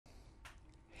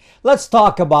Let's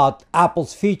talk about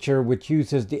Apple's feature which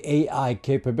uses the AI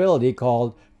capability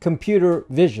called computer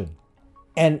vision.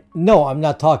 And no, I'm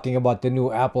not talking about the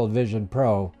new Apple Vision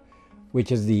Pro,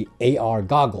 which is the AR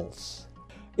goggles.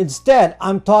 Instead,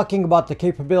 I'm talking about the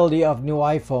capability of new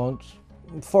iPhones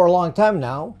for a long time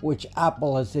now, which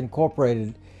Apple has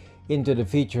incorporated into the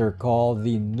feature called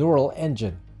the Neural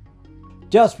Engine.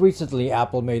 Just recently,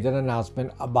 Apple made an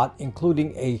announcement about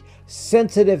including a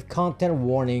sensitive content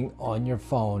warning on your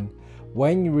phone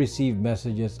when you receive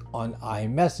messages on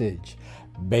iMessage.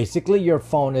 Basically, your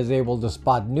phone is able to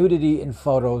spot nudity in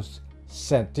photos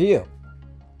sent to you.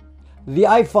 The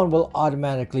iPhone will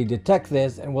automatically detect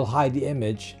this and will hide the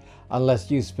image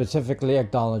unless you specifically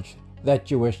acknowledge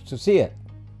that you wish to see it.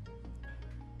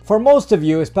 For most of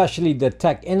you, especially the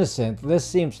tech innocent, this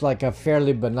seems like a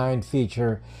fairly benign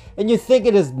feature and you think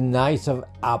it is nice of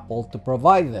Apple to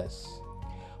provide this.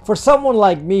 For someone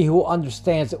like me who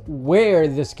understands where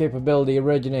this capability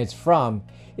originates from,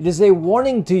 it is a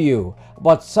warning to you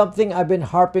about something I've been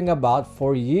harping about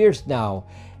for years now,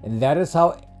 and that is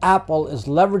how Apple is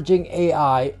leveraging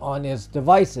AI on its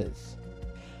devices.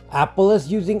 Apple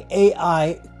is using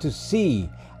AI to see.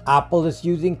 Apple is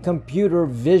using computer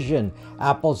vision.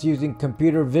 Apple's using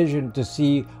computer vision to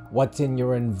see what's in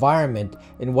your environment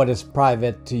and what is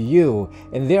private to you.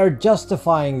 And they are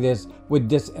justifying this with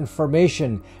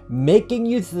disinformation, making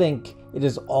you think it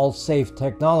is all safe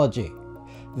technology.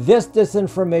 This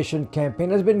disinformation campaign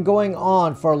has been going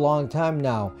on for a long time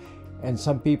now, and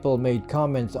some people made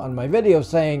comments on my video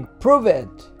saying, "Prove it."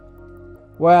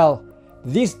 Well,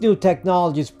 these new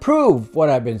technologies prove what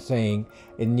I've been saying,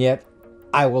 and yet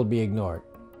I will be ignored.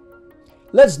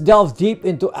 Let's delve deep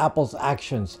into Apple's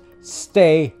actions.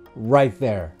 Stay right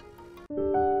there.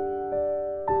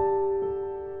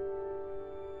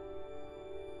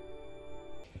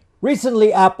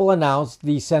 Recently, Apple announced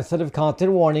the sensitive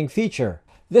content warning feature.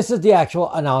 This is the actual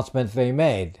announcement they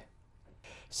made.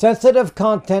 Sensitive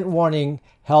content warning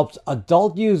helps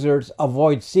adult users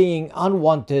avoid seeing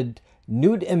unwanted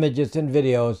nude images and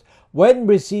videos when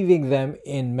receiving them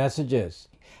in messages.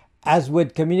 As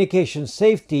with communication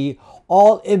safety,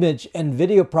 all image and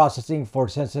video processing for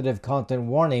sensitive content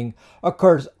warning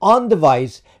occurs on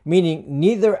device, meaning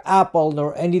neither Apple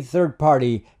nor any third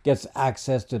party gets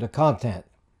access to the content.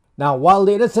 Now, while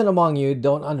the innocent among you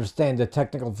don't understand the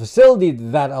technical facility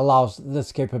that allows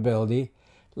this capability,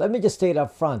 let me just state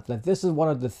up front that this is one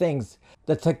of the things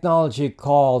the technology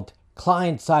called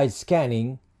client-side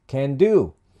scanning can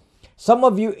do. Some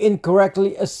of you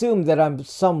incorrectly assume that I'm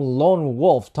some lone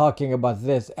wolf talking about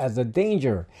this as a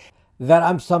danger, that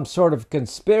I'm some sort of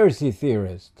conspiracy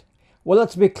theorist. Well,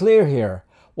 let's be clear here.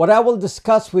 What I will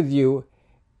discuss with you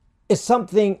is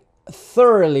something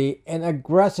thoroughly and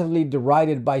aggressively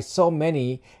derided by so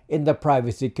many in the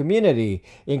privacy community,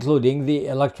 including the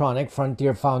Electronic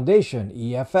Frontier Foundation,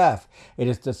 EFF. It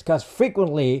is discussed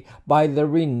frequently by the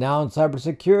renowned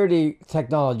cybersecurity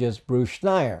technologist Bruce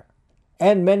Schneier,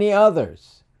 and many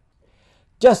others.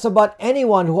 Just about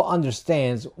anyone who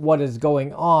understands what is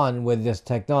going on with this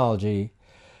technology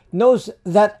knows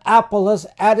that Apple has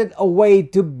added a way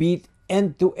to beat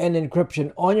end-to-end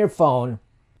encryption on your phone,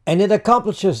 and it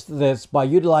accomplishes this by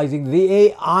utilizing the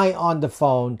AI on the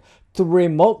phone to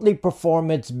remotely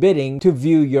perform its bidding to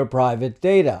view your private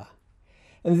data.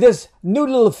 And this new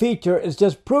little feature is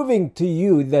just proving to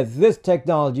you that this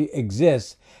technology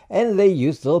exists and they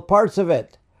use little parts of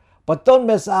it. But don't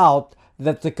miss out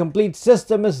that the complete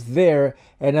system is there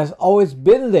and has always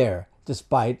been there,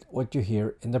 despite what you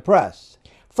hear in the press.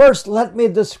 First, let me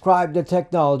describe the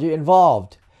technology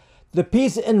involved. The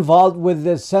piece involved with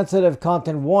this sensitive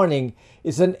content warning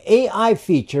is an AI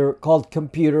feature called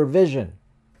computer vision.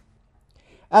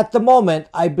 At the moment,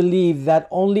 I believe that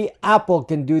only Apple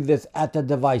can do this at the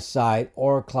device side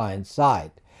or client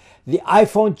side. The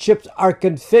iPhone chips are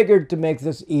configured to make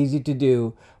this easy to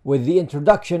do with the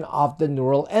introduction of the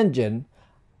Neural Engine,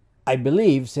 I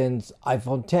believe since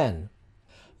iPhone X.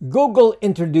 Google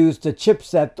introduced a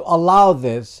chipset to allow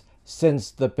this since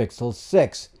the Pixel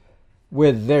 6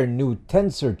 with their new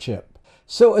Tensor chip.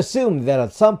 So assume that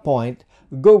at some point,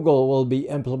 Google will be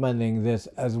implementing this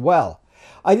as well.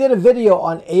 I did a video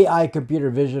on AI computer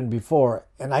vision before,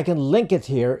 and I can link it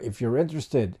here if you're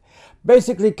interested.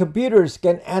 Basically, computers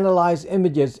can analyze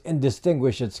images and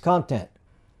distinguish its content.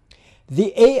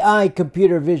 The AI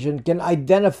computer vision can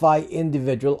identify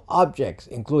individual objects,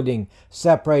 including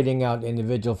separating out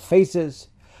individual faces,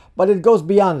 but it goes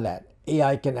beyond that.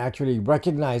 AI can actually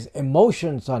recognize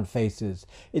emotions on faces.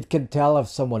 It can tell if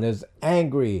someone is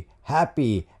angry,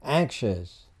 happy,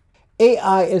 anxious.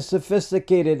 AI is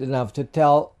sophisticated enough to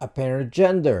tell apparent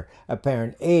gender,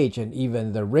 apparent age, and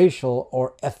even the racial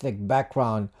or ethnic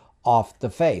background of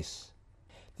the face.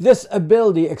 This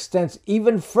ability extends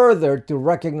even further to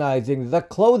recognizing the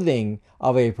clothing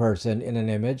of a person in an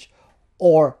image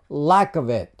or lack of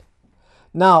it.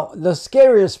 Now, the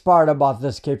scariest part about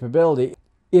this capability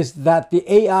is that the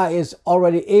AI is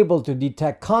already able to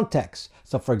detect context.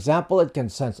 So, for example, it can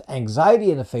sense anxiety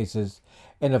in the faces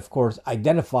and, of course,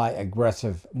 identify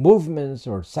aggressive movements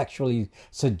or sexually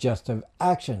suggestive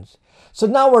actions. So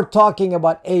now we're talking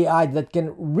about AI that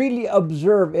can really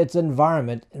observe its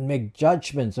environment and make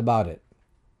judgments about it.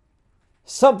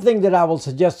 Something that I will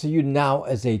suggest to you now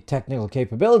as a technical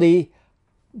capability,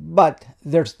 but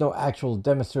there's no actual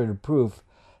demonstrated proof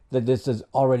that this is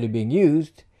already being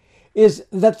used, is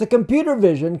that the computer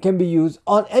vision can be used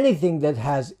on anything that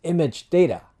has image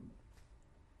data,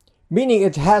 meaning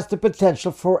it has the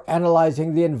potential for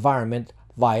analyzing the environment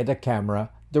via the camera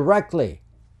directly.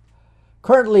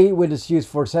 Currently, with its use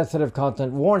for sensitive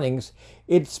content warnings,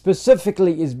 it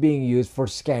specifically is being used for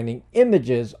scanning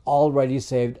images already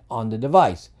saved on the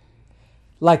device.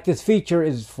 Like this feature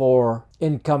is for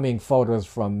incoming photos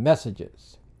from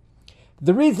messages.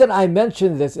 The reason I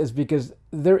mention this is because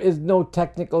there is no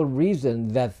technical reason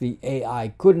that the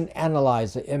AI couldn't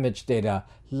analyze the image data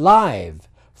live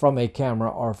from a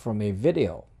camera or from a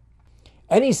video.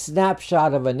 Any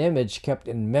snapshot of an image kept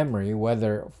in memory,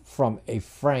 whether from a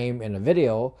frame in a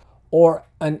video or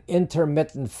an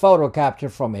intermittent photo capture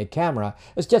from a camera,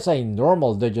 is just a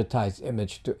normal digitized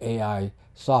image to AI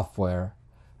software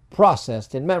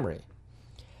processed in memory.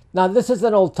 Now, this is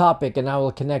an old topic and I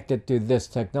will connect it to this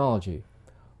technology.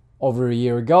 Over a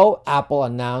year ago, Apple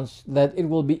announced that it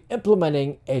will be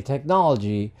implementing a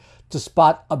technology to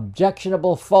spot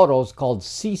objectionable photos called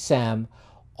CSAM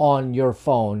on your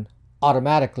phone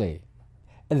automatically,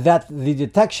 and that the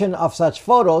detection of such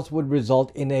photos would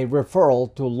result in a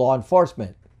referral to law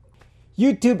enforcement.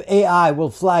 YouTube AI will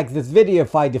flag this video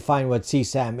if I define what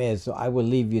CSAM is, so I will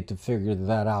leave you to figure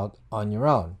that out on your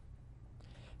own.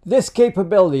 This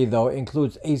capability, though,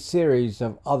 includes a series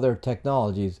of other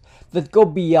technologies that go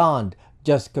beyond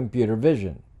just computer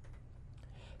vision.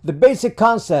 The basic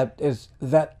concept is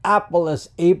that Apple is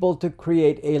able to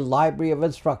create a library of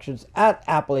instructions at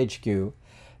Apple HQ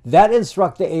that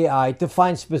instruct the AI to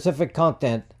find specific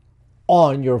content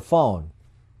on your phone.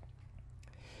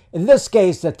 In this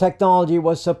case, the technology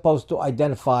was supposed to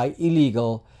identify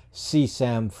illegal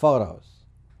CSAM photos.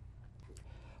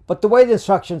 But the way the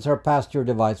instructions are passed to your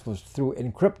device was through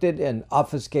encrypted and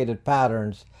obfuscated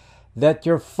patterns that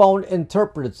your phone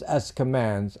interprets as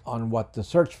commands on what to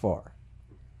search for.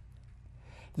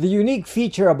 The unique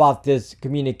feature about this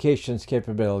communications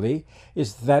capability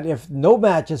is that if no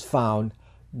match is found,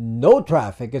 no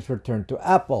traffic is returned to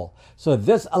Apple. So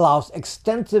this allows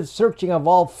extensive searching of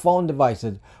all phone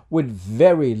devices with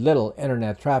very little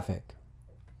internet traffic.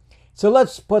 So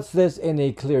let's put this in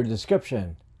a clear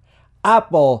description.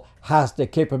 Apple has the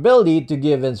capability to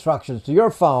give instructions to your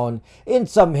phone in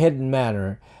some hidden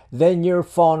manner. Then your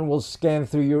phone will scan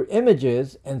through your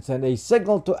images and send a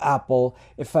signal to Apple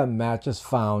if a match is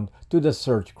found to the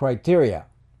search criteria.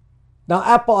 Now,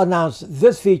 Apple announced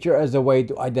this feature as a way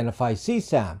to identify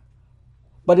CSAM,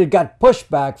 but it got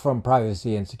pushback from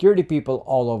privacy and security people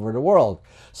all over the world.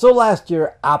 So last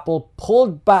year, Apple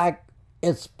pulled back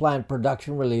its planned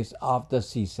production release of the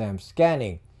CSAM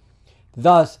scanning.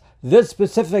 Thus, this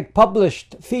specific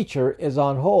published feature is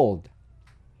on hold.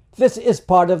 This is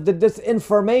part of the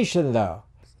disinformation, though.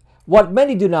 What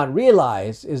many do not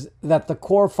realize is that the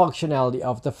core functionality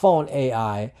of the phone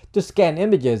AI to scan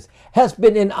images has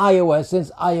been in iOS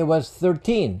since iOS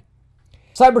 13.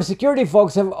 Cybersecurity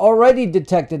folks have already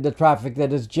detected the traffic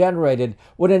that is generated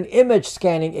when an image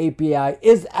scanning API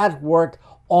is at work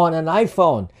on an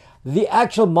iPhone. The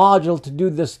actual module to do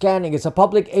the scanning is a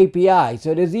public API,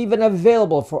 so it is even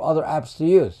available for other apps to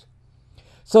use.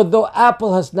 So though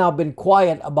Apple has now been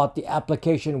quiet about the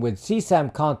application with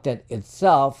CSAM content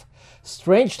itself,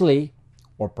 strangely,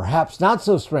 or perhaps not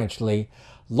so strangely,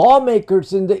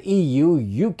 lawmakers in the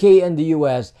EU, UK, and the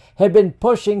US have been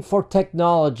pushing for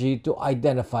technology to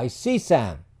identify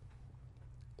CSAM.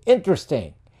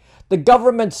 Interesting. The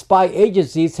government spy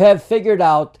agencies have figured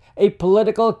out a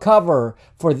political cover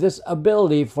for this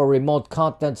ability for remote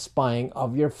content spying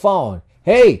of your phone.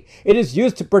 Hey, it is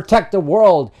used to protect the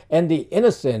world and the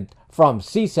innocent from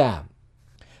CSAM.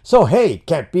 So hey, it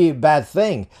can't be a bad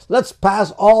thing. Let's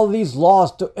pass all these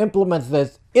laws to implement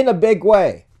this in a big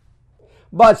way.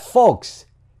 But folks,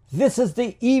 this is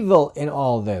the evil in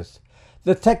all this.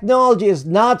 The technology is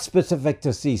not specific to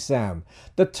CSAM.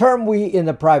 The term we in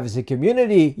the privacy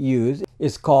community use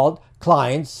is called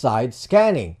client-side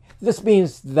scanning. This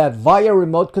means that via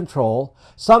remote control,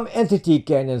 some entity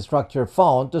can instruct your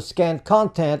phone to scan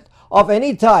content of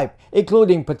any type,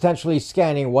 including potentially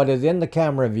scanning what is in the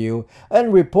camera view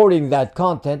and reporting that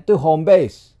content to home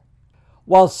base.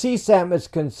 While CSAM is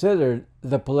considered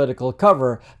the political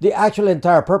cover, the actual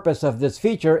entire purpose of this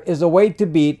feature is a way to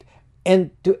beat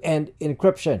end-to-end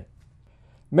encryption.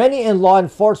 Many in law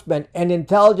enforcement and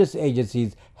intelligence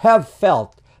agencies have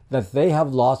felt that they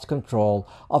have lost control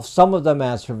of some of the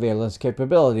mass surveillance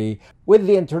capability with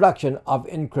the introduction of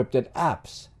encrypted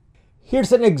apps.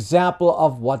 Here's an example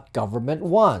of what government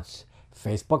wants.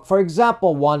 Facebook, for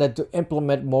example, wanted to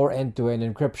implement more end-to-end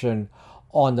encryption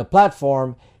on the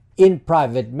platform in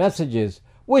private messages,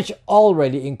 which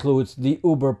already includes the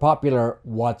uber-popular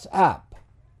WhatsApp.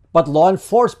 But law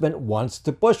enforcement wants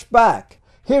to push back.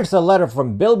 Here's a letter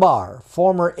from Bill Barr,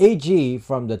 former AG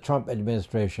from the Trump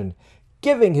administration,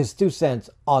 giving his 2 cents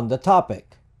on the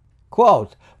topic.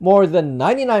 Quote, more than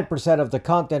 99% of the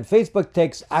content Facebook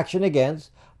takes action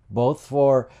against, both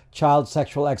for child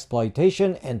sexual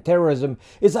exploitation and terrorism,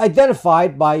 is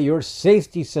identified by your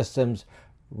safety systems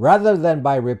rather than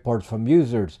by reports from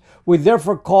users. We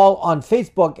therefore call on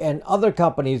Facebook and other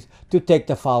companies to take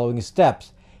the following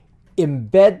steps.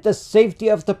 Embed the safety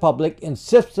of the public in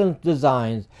systems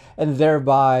designs and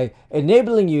thereby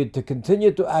enabling you to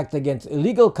continue to act against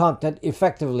illegal content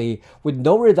effectively with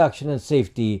no reduction in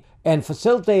safety and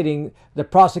facilitating the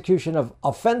prosecution of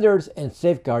offenders and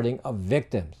safeguarding of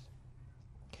victims.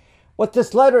 What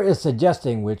this letter is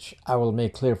suggesting, which I will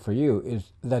make clear for you,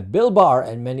 is that Bill Barr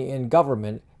and many in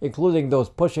government, including those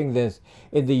pushing this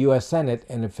in the US Senate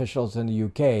and officials in the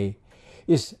UK,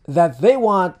 is that they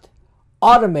want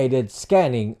automated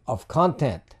scanning of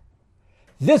content.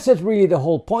 This is really the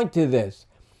whole point to this.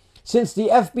 Since the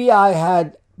FBI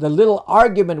had the little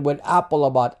argument with Apple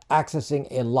about accessing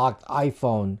a locked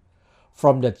iPhone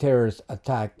from the terrorist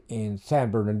attack in San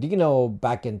Bernardino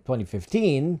back in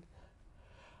 2015,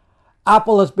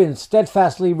 Apple has been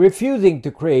steadfastly refusing to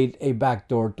create a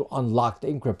backdoor to unlock the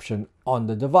encryption on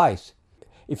the device.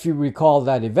 If you recall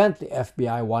that event, the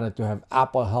FBI wanted to have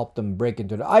Apple help them break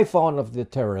into the iPhone of the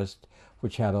terrorist,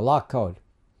 which had a lock code.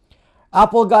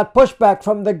 Apple got pushback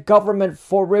from the government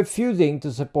for refusing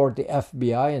to support the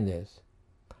FBI in this.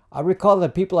 I recall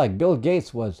that people like Bill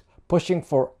Gates was pushing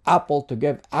for Apple to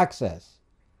give access.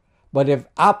 But if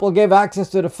Apple gave access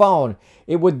to the phone,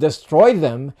 it would destroy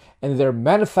them and their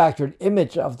manufactured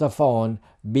image of the phone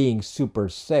being super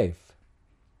safe.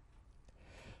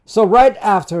 So right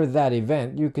after that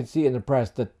event, you can see in the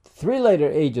press that 3 later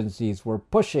agencies were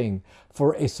pushing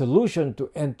for a solution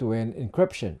to end-to-end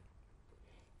encryption.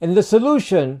 And the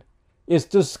solution is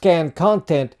to scan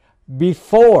content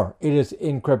before it is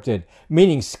encrypted,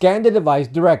 meaning scan the device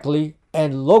directly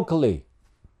and locally.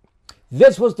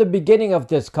 This was the beginning of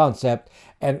this concept,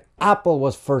 and Apple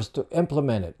was first to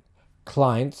implement it.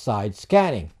 Client-side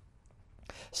scanning.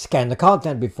 Scan the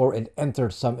content before it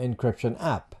enters some encryption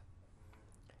app.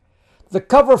 The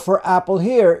cover for Apple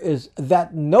here is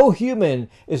that no human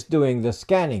is doing the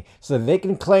scanning, so they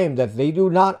can claim that they do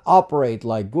not operate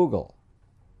like Google.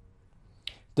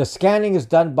 The scanning is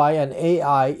done by an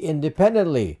AI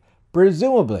independently,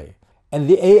 presumably, and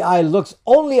the AI looks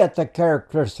only at the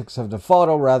characteristics of the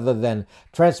photo rather than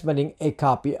transmitting a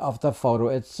copy of the photo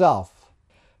itself.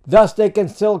 Thus, they can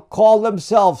still call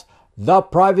themselves the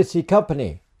privacy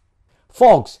company.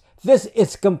 Folks, this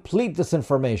is complete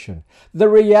disinformation. The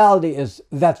reality is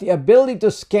that the ability to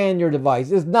scan your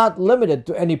device is not limited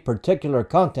to any particular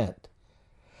content.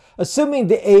 Assuming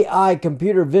the AI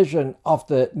computer vision of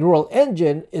the neural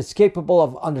engine is capable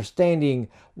of understanding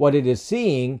what it is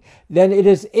seeing, then it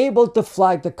is able to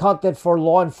flag the content for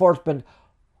law enforcement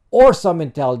or some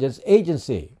intelligence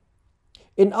agency.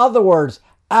 In other words,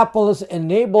 Apple has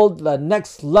enabled the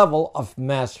next level of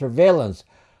mass surveillance.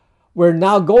 We're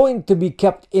now going to be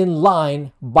kept in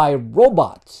line by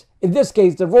robots. In this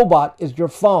case, the robot is your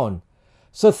phone.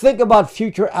 So think about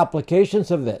future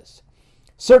applications of this.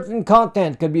 Certain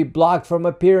content can be blocked from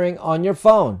appearing on your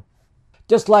phone.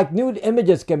 Just like nude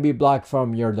images can be blocked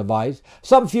from your device,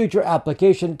 some future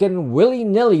application can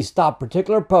willy-nilly stop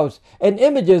particular posts and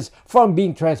images from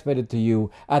being transmitted to you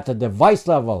at the device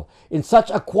level in such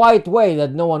a quiet way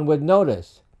that no one would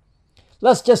notice.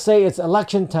 Let's just say it's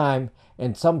election time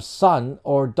and some son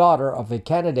or daughter of a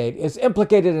candidate is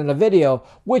implicated in a video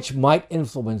which might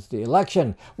influence the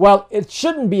election. Well, it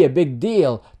shouldn't be a big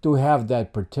deal to have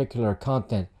that particular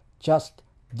content just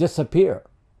disappear,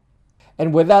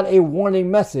 and without a warning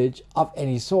message of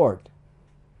any sort.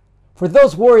 For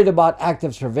those worried about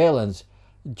active surveillance,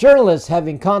 journalists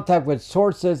having contact with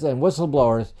sources and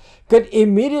whistleblowers could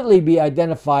immediately be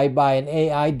identified by an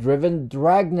AI-driven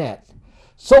dragnet,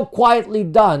 so quietly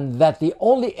done that the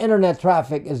only internet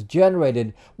traffic is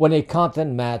generated when a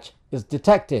content match is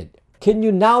detected. Can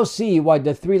you now see why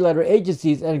the three-letter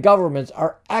agencies and governments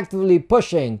are actively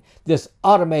pushing this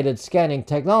automated scanning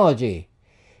technology?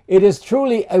 It is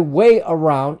truly a way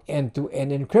around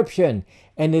end-to-end encryption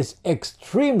and is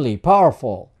extremely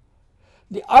powerful.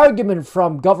 The argument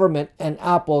from government and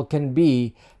Apple can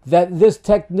be that this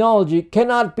technology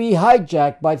cannot be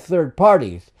hijacked by third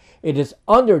parties. It is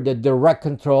under the direct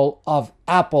control of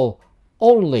Apple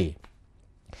only.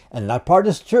 And that part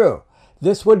is true.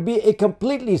 This would be a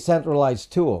completely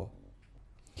centralized tool.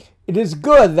 It is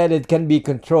good that it can be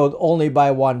controlled only by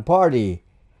one party,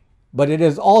 but it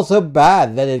is also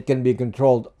bad that it can be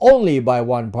controlled only by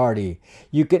one party.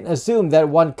 You can assume that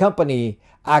one company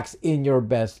acts in your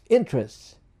best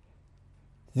interests.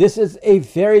 This is a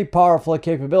very powerful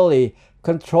capability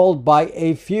controlled by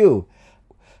a few.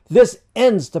 This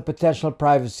ends the potential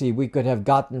privacy we could have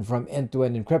gotten from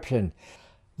end-to-end encryption.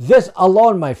 This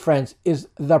alone, my friends, is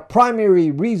the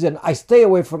primary reason I stay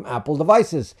away from Apple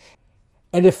devices.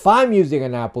 And if I'm using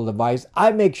an Apple device,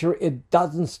 I make sure it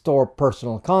doesn't store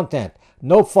personal content.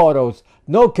 No photos,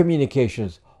 no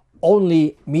communications,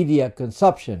 only media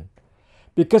consumption.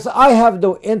 Because I have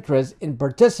no interest in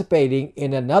participating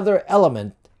in another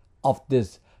element of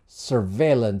this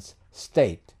surveillance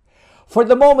state. For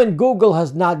the moment, Google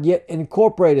has not yet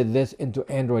incorporated this into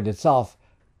Android itself,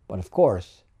 but of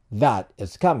course, that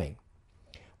is coming.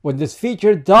 When this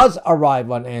feature does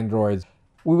arrive on Android,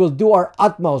 we will do our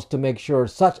utmost to make sure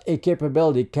such a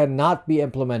capability cannot be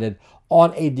implemented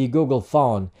on a de-Google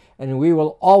phone, and we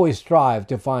will always strive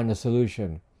to find a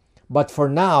solution. But for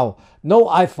now, no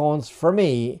iPhones for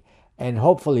me, and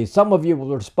hopefully some of you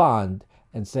will respond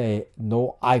and say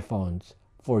no iPhones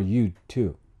for you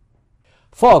too.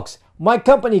 Folks, my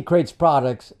company creates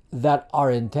products that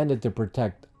are intended to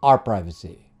protect our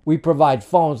privacy. We provide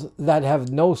phones that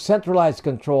have no centralized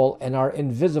control and are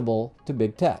invisible to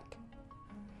big tech.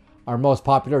 Our most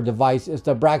popular device is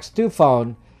the Brax 2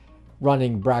 phone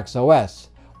running Brax OS.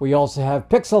 We also have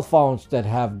Pixel phones that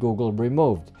have Google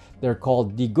removed. They're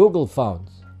called de-Google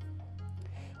phones.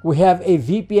 We have a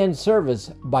VPN service,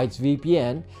 Bytes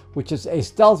VPN, which is a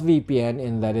stealth VPN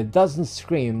in that it doesn't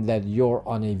scream that you're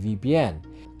on a VPN.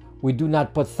 We do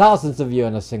not put thousands of you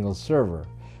on a single server.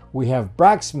 We have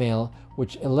Braxmail,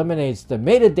 which eliminates the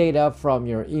metadata from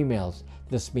your emails.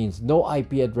 This means no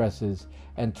IP addresses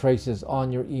and traces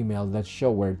on your email that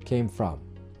show where it came from.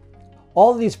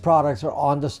 All these products are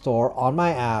on the store on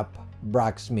my app,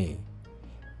 BraxMe.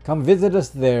 Come visit us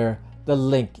there. The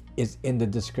link is in the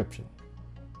description.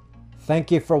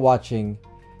 Thank you for watching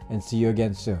and see you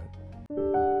again soon.